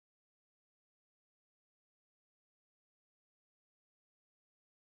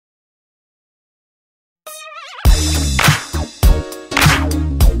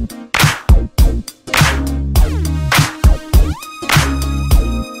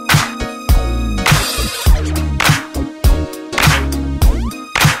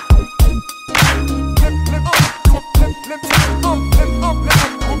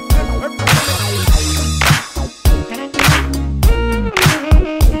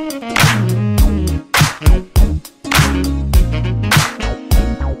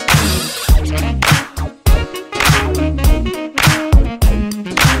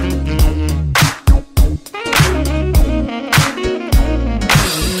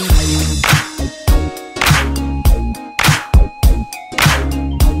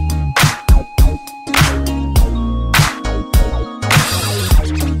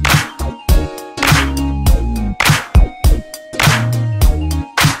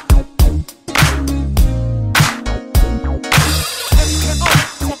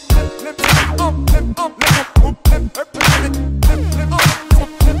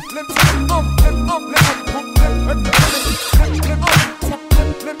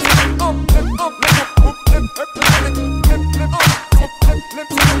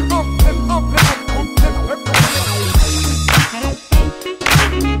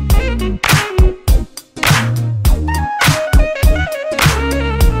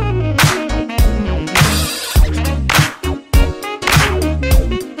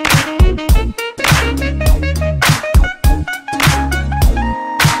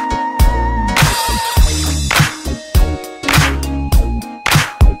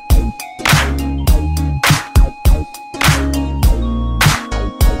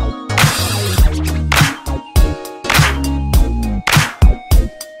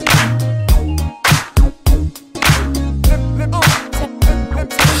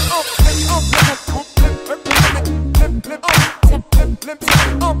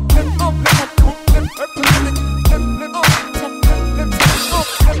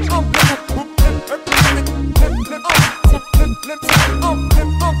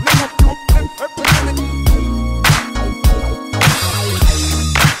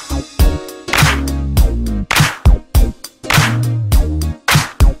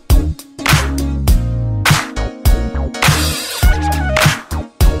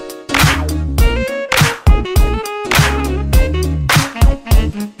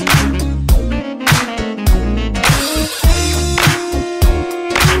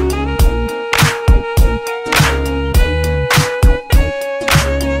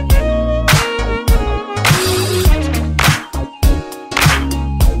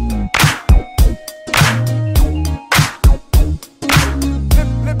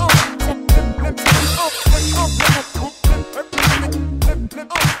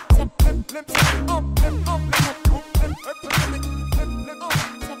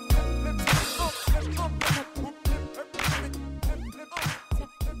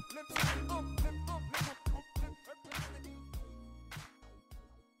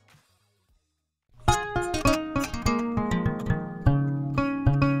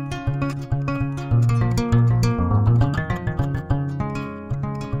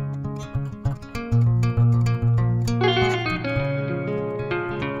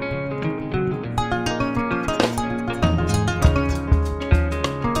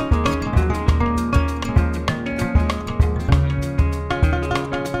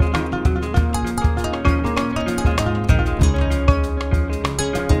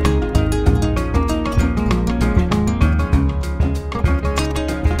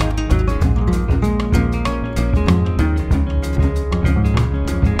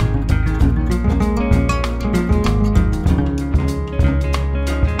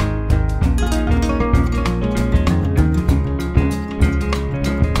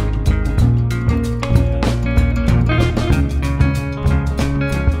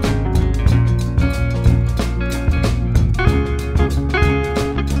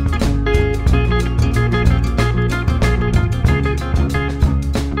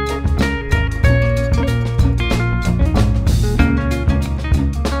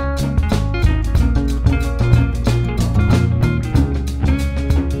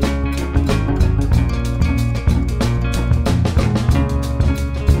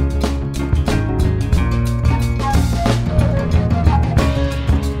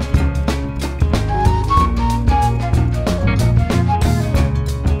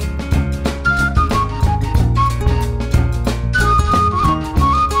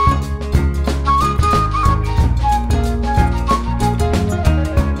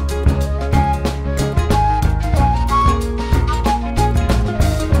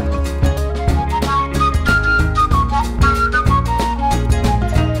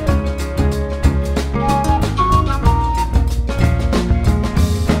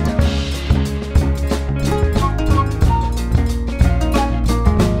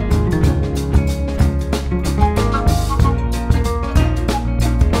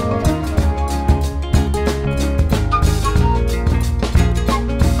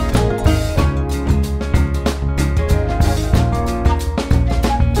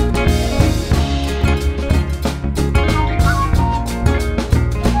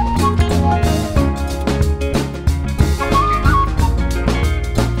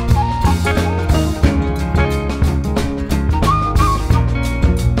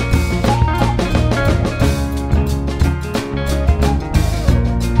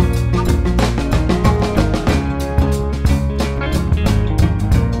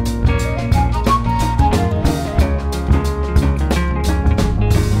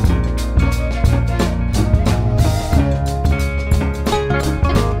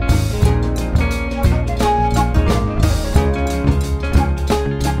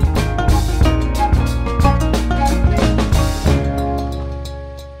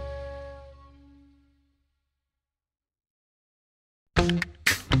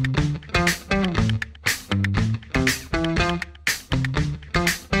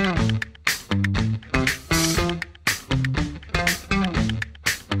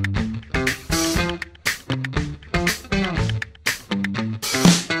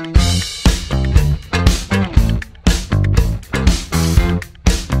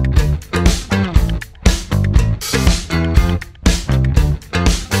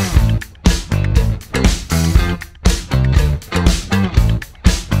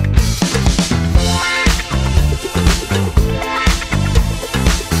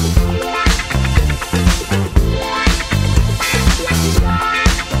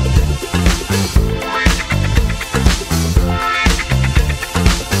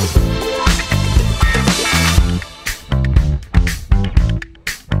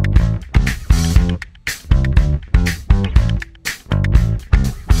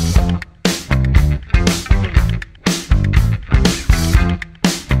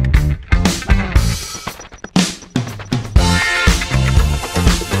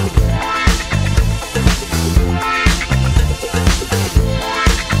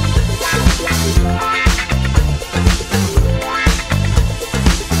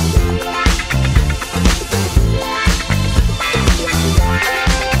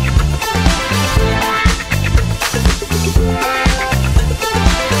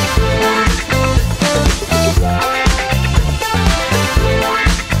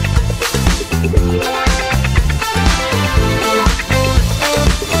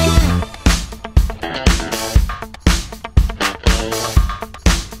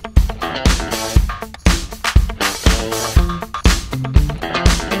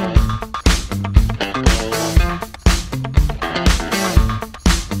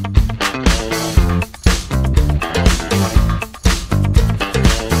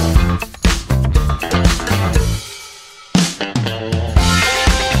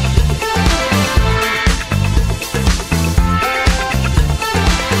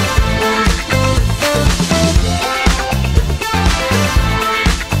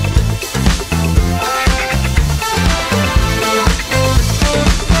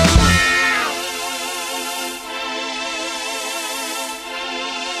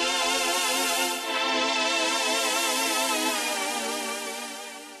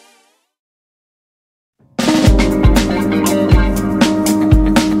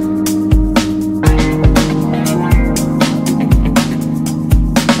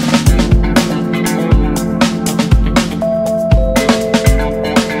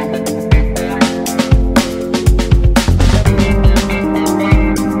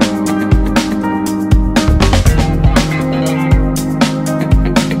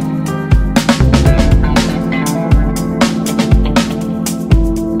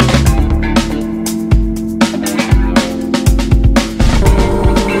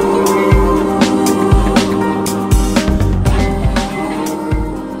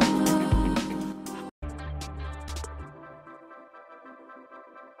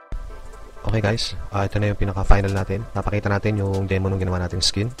Okay guys, ito na yung pinaka-final natin. Napakita natin yung demo nung ginawa nating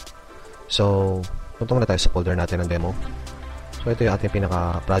skin. So, punta muna tayo sa folder natin ng demo. So, ito yung ating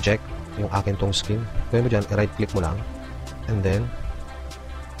pinaka-project, yung akin tong skin. Gawin mo dyan, i-right-click mo lang. And then,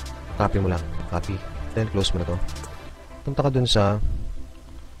 copy mo lang. Copy. Then, close mo na to. Punta ka dun sa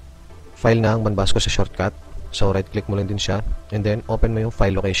file ng Vanbasco sa shortcut. So, right-click mo lang din siya. And then, open mo yung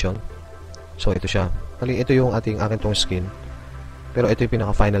file location. So, ito siya. Kali, ito yung akin tong skin. Pero ito yung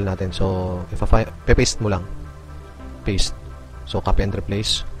pinaka-final natin. So, paste mo lang. Paste. So, copy and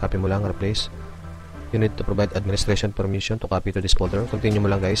replace. Copy mo lang, replace. You need to provide administration permission to copy to this folder. Continue mo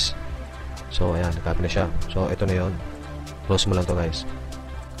lang, guys. So, ayan. Copy na siya. So, ito na yon. Close mo lang to, guys.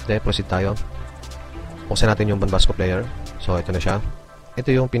 Then, proceed tayo. Buksan natin yung Vanbasco player. So, ito na siya.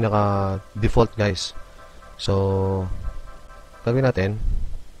 Ito yung pinaka-default, guys. So, gawin natin.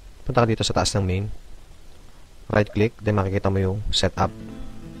 Punta ka dito sa taas ng main. Right click, then makikita mo yung setup.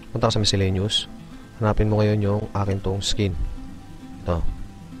 Punta ka sa miscellaneous. Hanapin mo ngayon yung akin tong skin. Ito.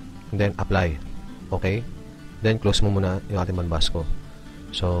 And then apply. Okay? Then close mo muna yung ating Vanbasco.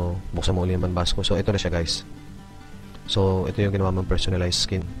 So, buksan mo ulit yung Vanbasco. So, ito na siya guys. So, ito yung ginawa mong personalized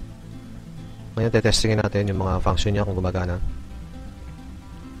skin. Ngayon, tetestingin natin yung mga function niya kung gumagana.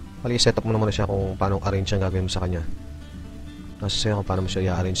 Bali, setup mo naman na siya kung paano arrange ang gagawin mo sa kanya. Nasa sa'yo kung paano mo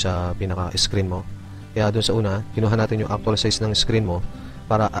siya i-arrange sa pinaka-screen mo. Kaya doon sa una, kinuha natin yung actual size ng screen mo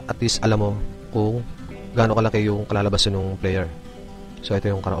para at least alam mo kung gaano kalaki yung kalalabasan ng player. So,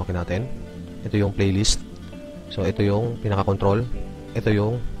 ito yung karaoke natin. Ito yung playlist. So, ito yung pinaka-control. Ito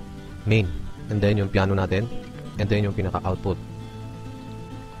yung main. And then, yung piano natin. And then, yung pinaka-output.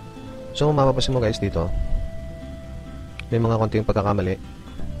 So, mapapasin mo guys dito, may mga konting pagkakamali.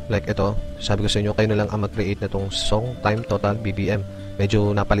 Like ito, sabi ko sa inyo, kayo na lang ang mag-create na itong song, time, total, BPM.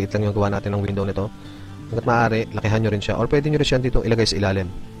 Medyo napaliit lang yung gawa natin ng window nito. Hanggat maaari, lakihan nyo rin siya. Or pwede nyo rin siya dito ilagay sa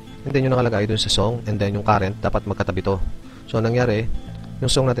ilalim. And then yung nakalagay dun sa song, and then yung current, dapat magkatabi to. So, nangyari, yung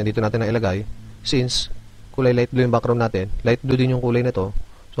song natin, dito natin nailagay. Since, kulay light blue yung background natin, light blue din yung kulay nito.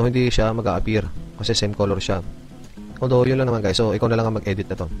 So, hindi siya mag-a-appear. Kasi same color siya. Although, yun lang naman guys. So, ikaw na lang ang mag-edit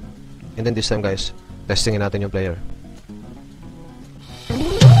na to. And then this time guys, testingin natin yung player.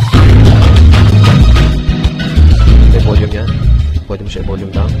 Yung volume niya. Pwede mo siya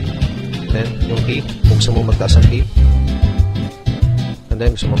volume down. Then, yung key, kung gusto mo magtaas ang key. And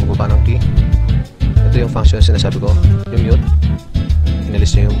then, gusto mo magbaba ng key. Ito yung function na sinasabi ko. Yung mute.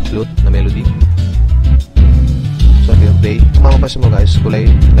 Inalis niya yung flute na melody. So, ito yung play. Kung makapasin mo guys, kulay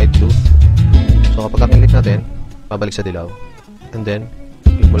light blue. So, kapag kakinglik natin, pabalik sa dilaw. And then,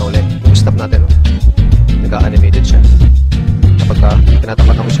 click mo lang ulit. Kung stop natin, nag-animated siya. Kapag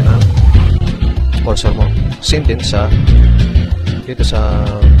tinatapat mo siya ng cursor mo. Same din sa dito sa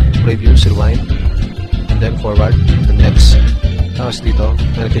preview, rewind, and then forward, and next. Tapos dito,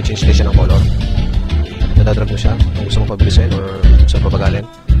 nag-change din siya ng color. Nadadrag mo siya kung gusto mong pabilisin or gusto mong pabagalin.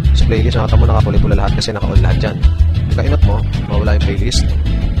 Sa playlist, nakata mo nakapuli-pula lahat kasi naka-on lahat dyan. Pagka-inot mo, mawala yung playlist,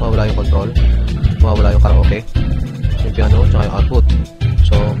 mawala yung control, mawala yung karaoke, yung piano, tsaka yung output.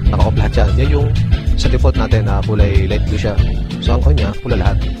 So, naka-off lahat dyan. Yan yung sa default natin na kulay light blue siya. So, ang on niya, pula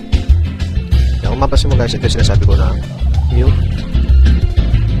lahat. Kung mapasin mo guys, ito yung sinasabi ko na mute.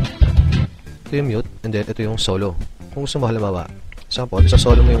 Ito yung mute, and then ito yung solo. Kung gusto mo halimbawa, example, isa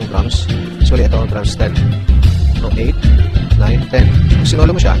solo mo yung drums. So, ito ang drums 10. So, 8, 9, 10. Kung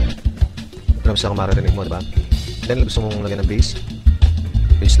sinolo mo siya, drums lang ang maririnig mo, diba? Then, gusto mong lagyan ng bass.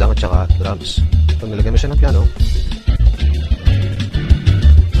 Bass lang at saka drums. Pag nilagyan mo siya ng piano,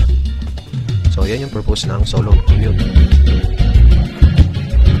 so, yan yung purpose ng solo, mute.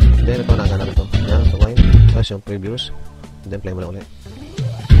 Then, ito, naganap ito. Yan, rewind. Tapos yung previews. And then, play mo lang ulit.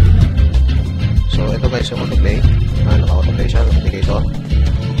 So, ito guys, yung autoplay. Naka-autoplay siya. Indicator.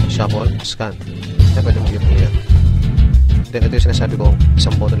 Shuffle. Scan. Yan, pwede mag-view po yan. Then, ito yung sinasabi ko,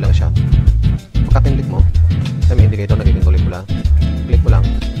 isang button lang siya. Pagka-click mo, may indicator, nagiging kulay pula. Click mo lang.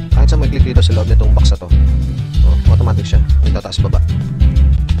 Kahit saan mag-click dito sa loob nitong box na to. So, automatic siya. Nagtataas baba.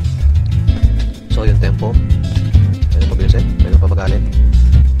 So, yung tempo. Pwede pabilisin. Pwede pabagalin.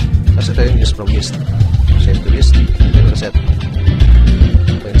 Tapos ito yung use from list. Save to list. Then reset.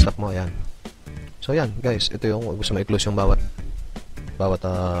 Ito yung stop mo. Ayan. So, yan guys. Ito yung gusto mo i-close yung bawat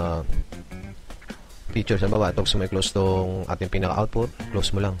features. Halimbawa, ito gusto mo i-close itong ating pinaka-output.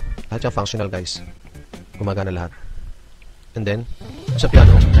 Close mo lang. Lahat yung functional guys. Gumagana lahat. And then, sa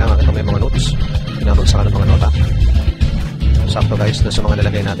piano, kaya makita mo yung mga notes. Pinabagsakan ng mga nota. Sakto guys, doon sa mga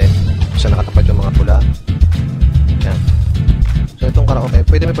nalagay natin. Sa nakatapat yung mga pula. Yan. So, itong karaoke,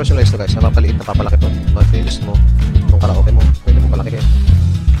 pwede may personalize to guys. Napapaliit, napapalaki to. Mga playlist mo. Itong karaoke mo, pwede mo palaki kayo.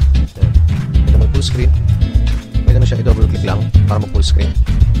 Yan. Pwede mo full screen. Pwede mo siya i-double click lang para mo full screen.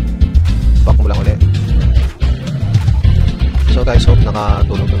 back mo lang ulit. So guys, hope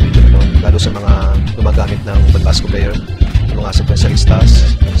nakatulong ng video nito, lalo sa mga gumagamit ng Vanbasco player, sa mga sequenceristas,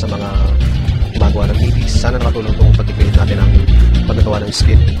 sa mga gumagawa ng MIDI. Sana nakatulong itong pag-create natin ang paggagawa ng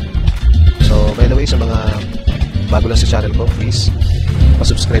skin. So by the way, sa mga bago lang sa channel ko, please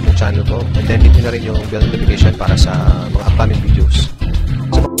pa-subscribe ng channel ko, and then hit nyo na rin yung bell notification para sa mga upcoming videos.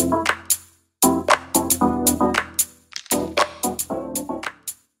 So,